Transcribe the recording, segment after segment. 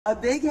A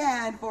big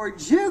hand for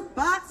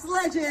Jukebox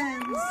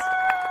Legends.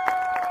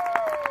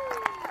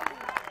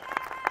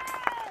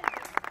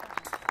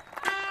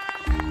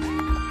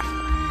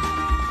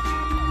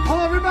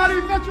 Hello,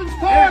 everybody, Veterans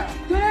Park.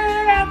 Get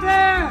it out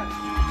there.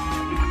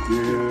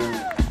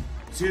 Yeah.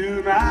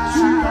 Tonight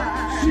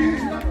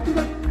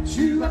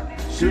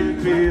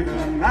should be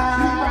the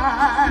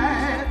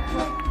night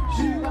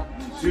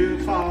to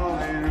fall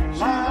in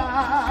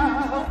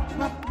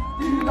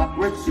love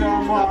with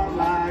someone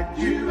like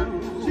you.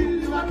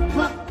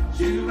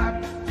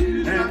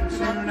 And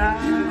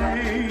tonight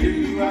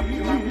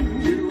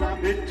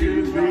it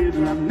could be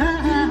the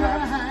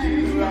night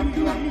to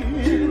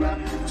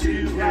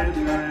have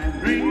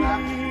that ring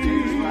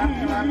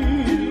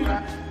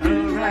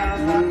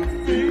around my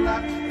finger.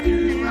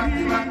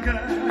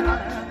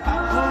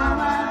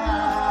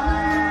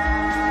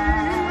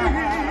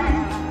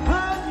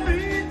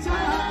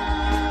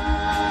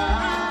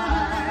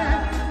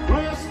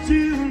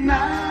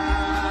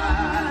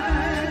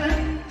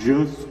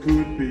 Just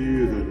could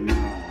be the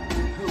night.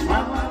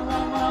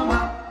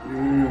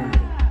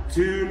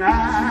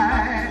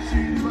 Tonight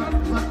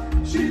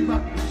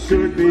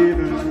should be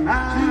the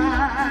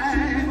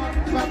night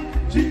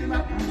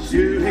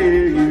to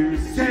hear you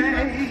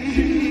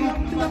say,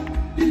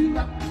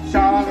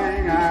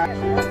 darling,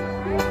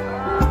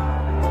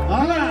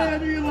 Alright,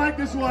 do you like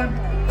this one?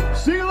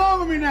 Sing along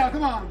with me now,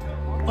 come on.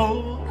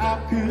 Oh, I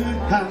could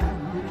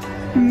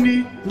hide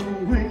beneath the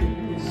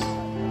wings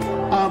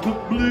of a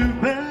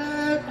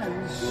bluebird,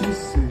 and she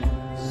says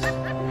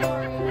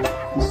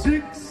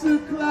 6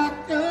 o'clock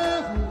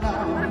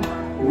alarm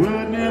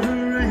would never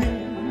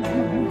ring,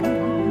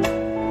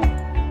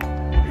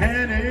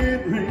 and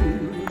it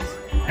rings,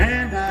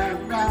 and I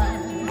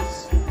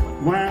rise,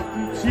 wipe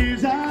the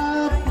tears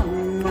out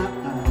from my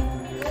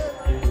eyes,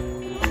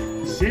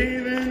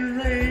 shaving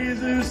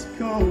razors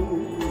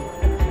cold,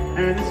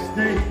 and it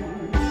stains.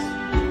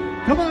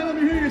 Come on, let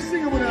me hear you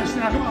sing it with us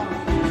now, come on.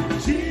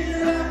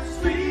 Cheer up,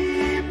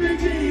 sweet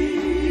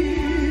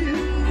Virginia.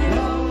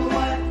 Oh,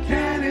 what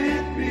can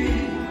it be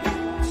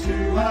to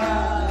a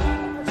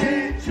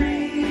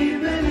daydream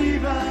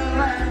believer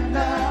and a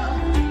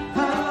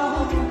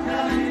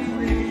homecoming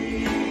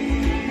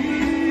queen?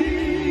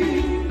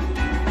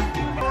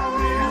 Gotta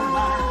be a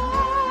mine,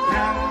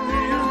 gotta be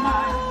a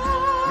mine,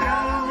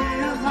 gotta be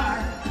a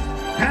mine,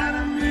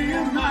 gotta be a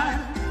mine.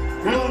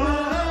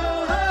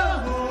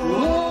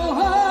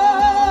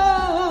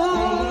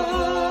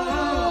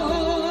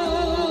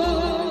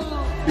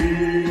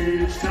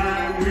 Each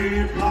time we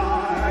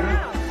part,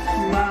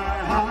 my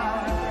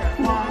heart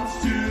wants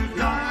to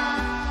die.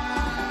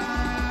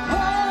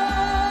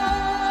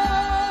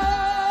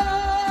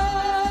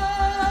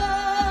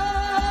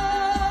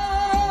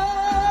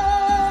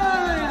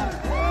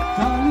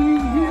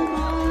 Darling, hear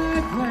my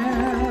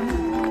prayer.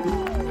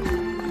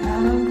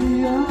 Gotta be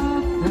a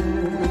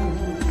prayer.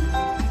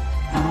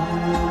 I'll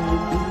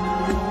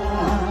be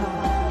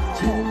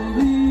till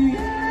the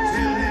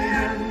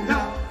end.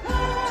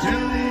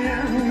 Till the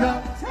end of,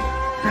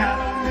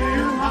 gotta be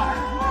a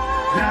mine,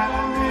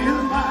 gotta be a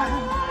mine,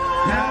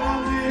 gotta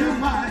be a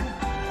mine,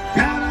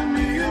 gotta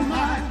be a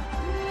mine,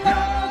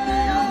 gotta be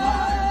a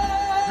mine,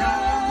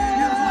 gotta be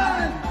a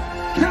mine,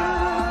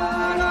 gotta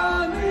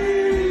be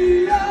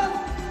a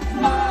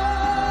mine.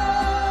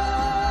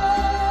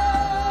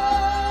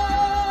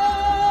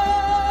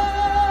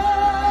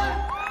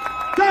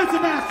 Don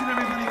Sebastian,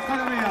 everybody,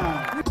 gotta be a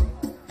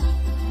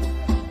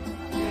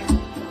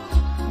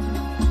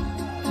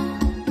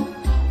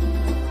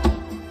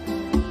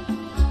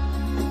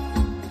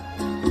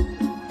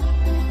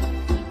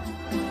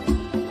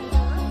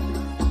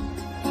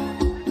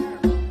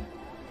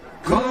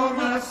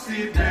Come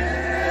si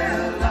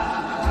bella,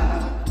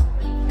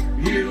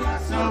 you are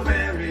so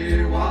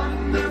very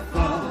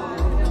wonderful,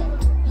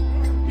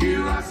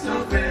 you are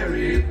so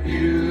very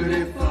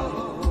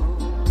beautiful,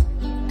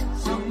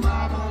 so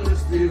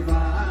marvelous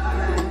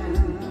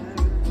divine.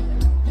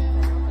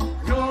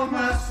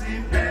 Come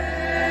si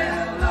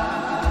bella,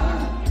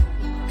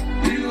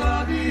 you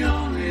are the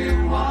only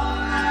one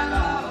I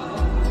love,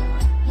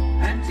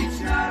 and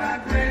teach not I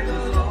pray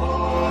the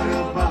Lord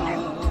above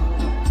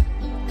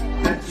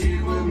that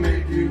you will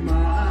make you mine.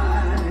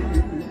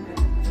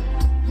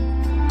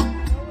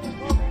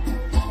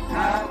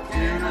 How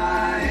can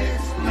I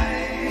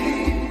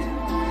explain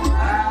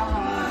how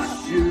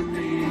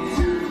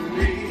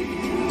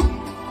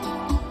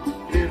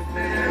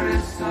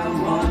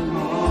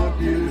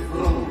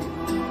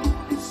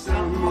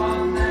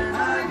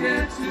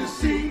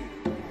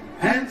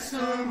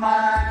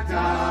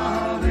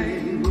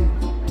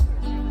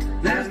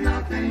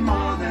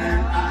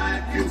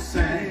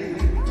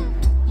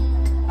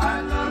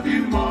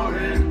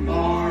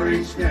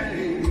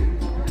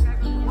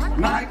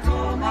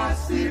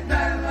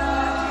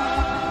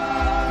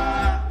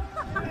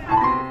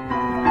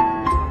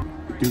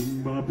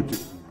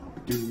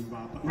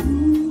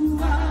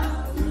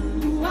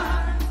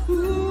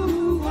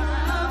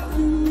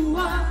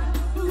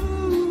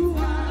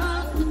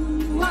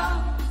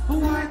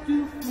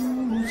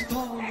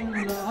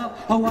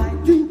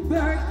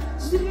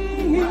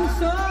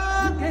so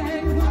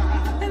gay,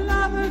 and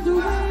lovers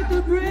await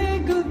the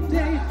break of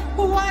day.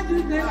 Why do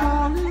they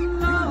fall in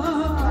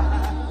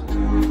love?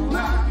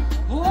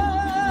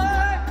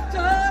 Why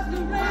does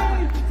the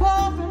rain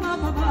fall from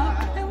up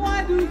above? And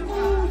why do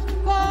fools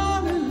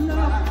fall in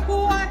love?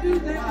 Why do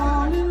they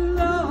fall in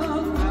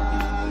love?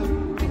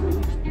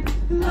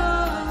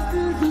 Love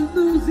is a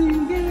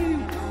losing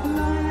game.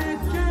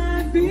 Life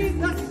can't be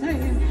the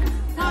same.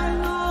 I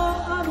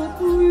know I'm a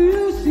fool,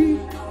 you see,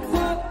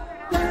 but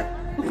that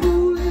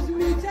fool is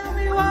me. Tell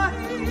me why.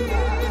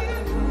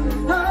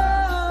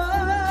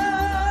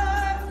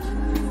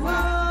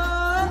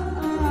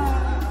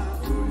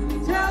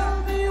 Tell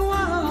me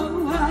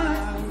why.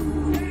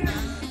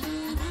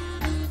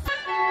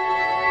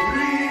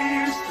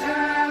 Please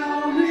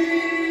tell me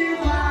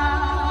why.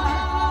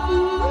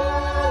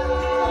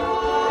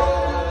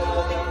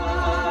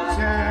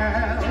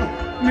 Tell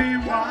me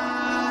why.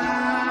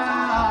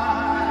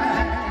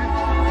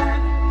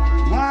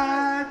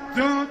 Why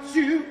don't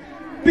you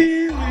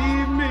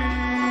believe me?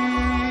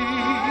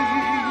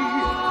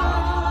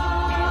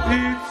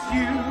 It's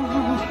you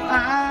I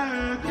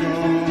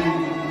adore.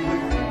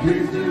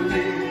 Please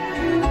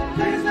believe,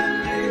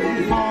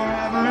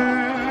 forever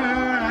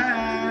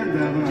and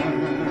ever.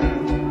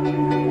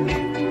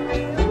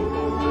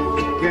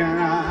 Can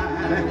I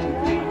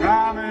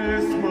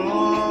promise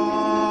more?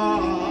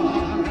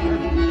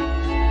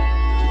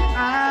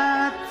 I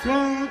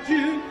told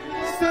you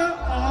so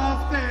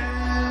often.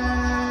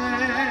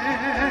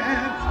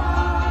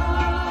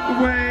 The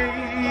way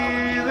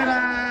that I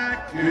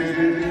can.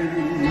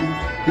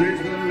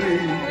 Please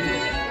believe.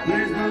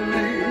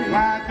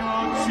 Why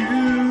don't you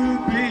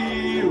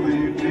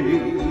believe me?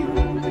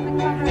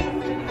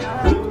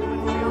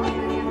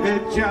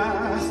 It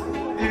just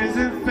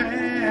isn't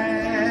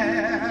fair.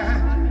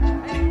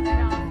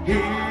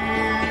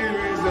 Here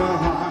is a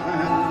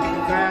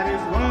heart that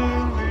is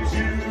only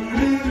you.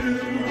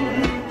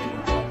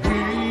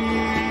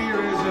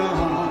 Here is a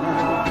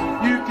heart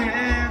you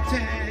can't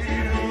take.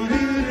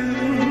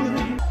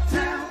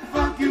 Uptown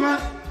funk you up,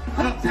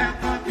 uptown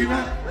funk you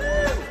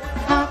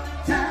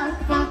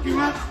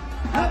up,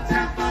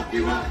 uptown funk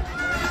you up,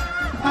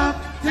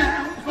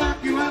 uptown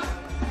funk you up,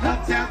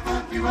 uptown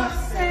funk you up,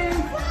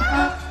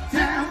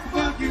 uptown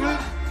funk you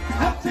up,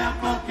 uptown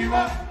funk you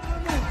up,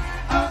 uptown funk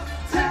you up,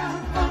 uptown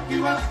funk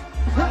you up,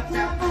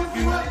 uptown funk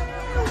you up,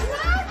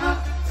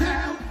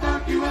 uptown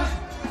funk you up,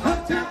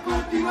 uptown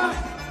funk you up,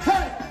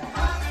 hey,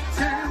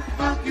 uptown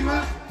funk you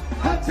up,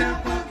 uptown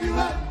funk you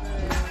up,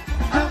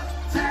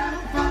 uptown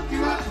funk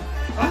you up,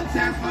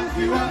 uptown funk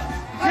you up,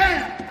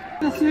 yeah.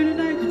 Let's hear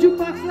tonight the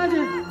Jukebox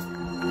Legend.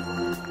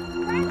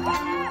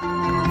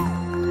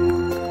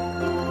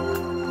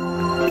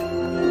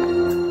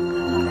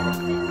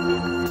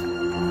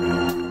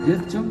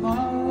 If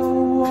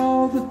tomorrow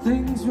all the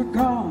things were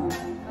gone,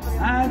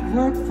 I'd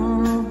work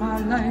for all my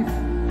life,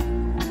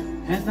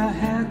 and I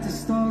had to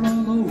start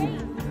all over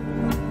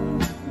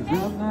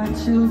without my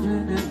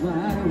children and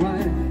my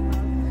wife.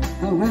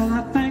 Oh, well,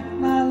 I thank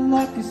my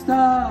lucky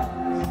stars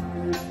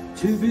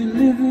to be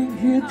living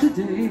here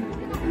today,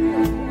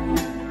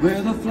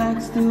 where the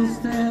flag still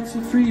stands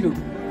for freedom,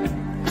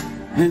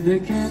 and they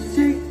can't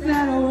take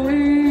that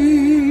away.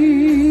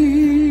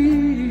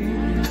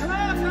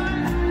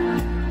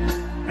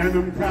 And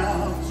I'm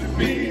proud to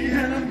be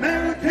an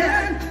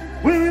American.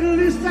 Well, at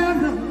least I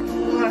know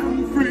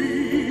I'm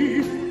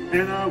free.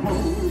 And I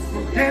won't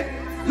forget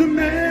the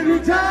man who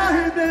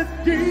died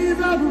that gave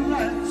the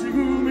right to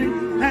me.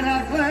 And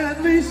I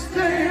gladly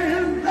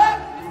stand up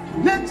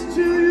next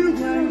to you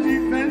and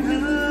defend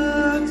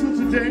her till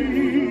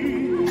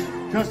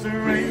today. 'Cause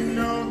there ain't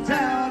no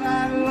doubt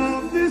I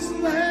love this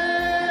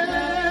land.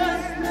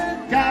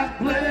 God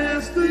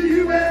bless the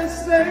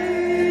USA.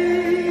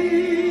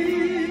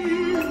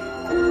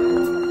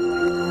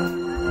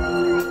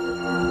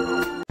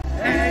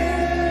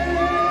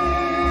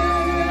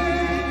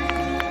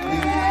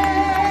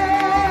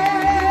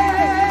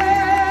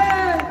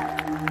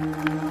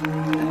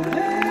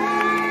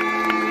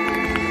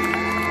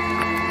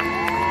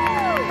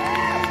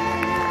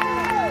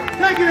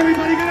 Thank you,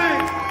 everybody. Good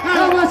night.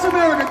 God bless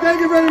America. Thank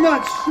you very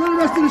much. See you the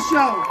rest of the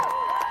show.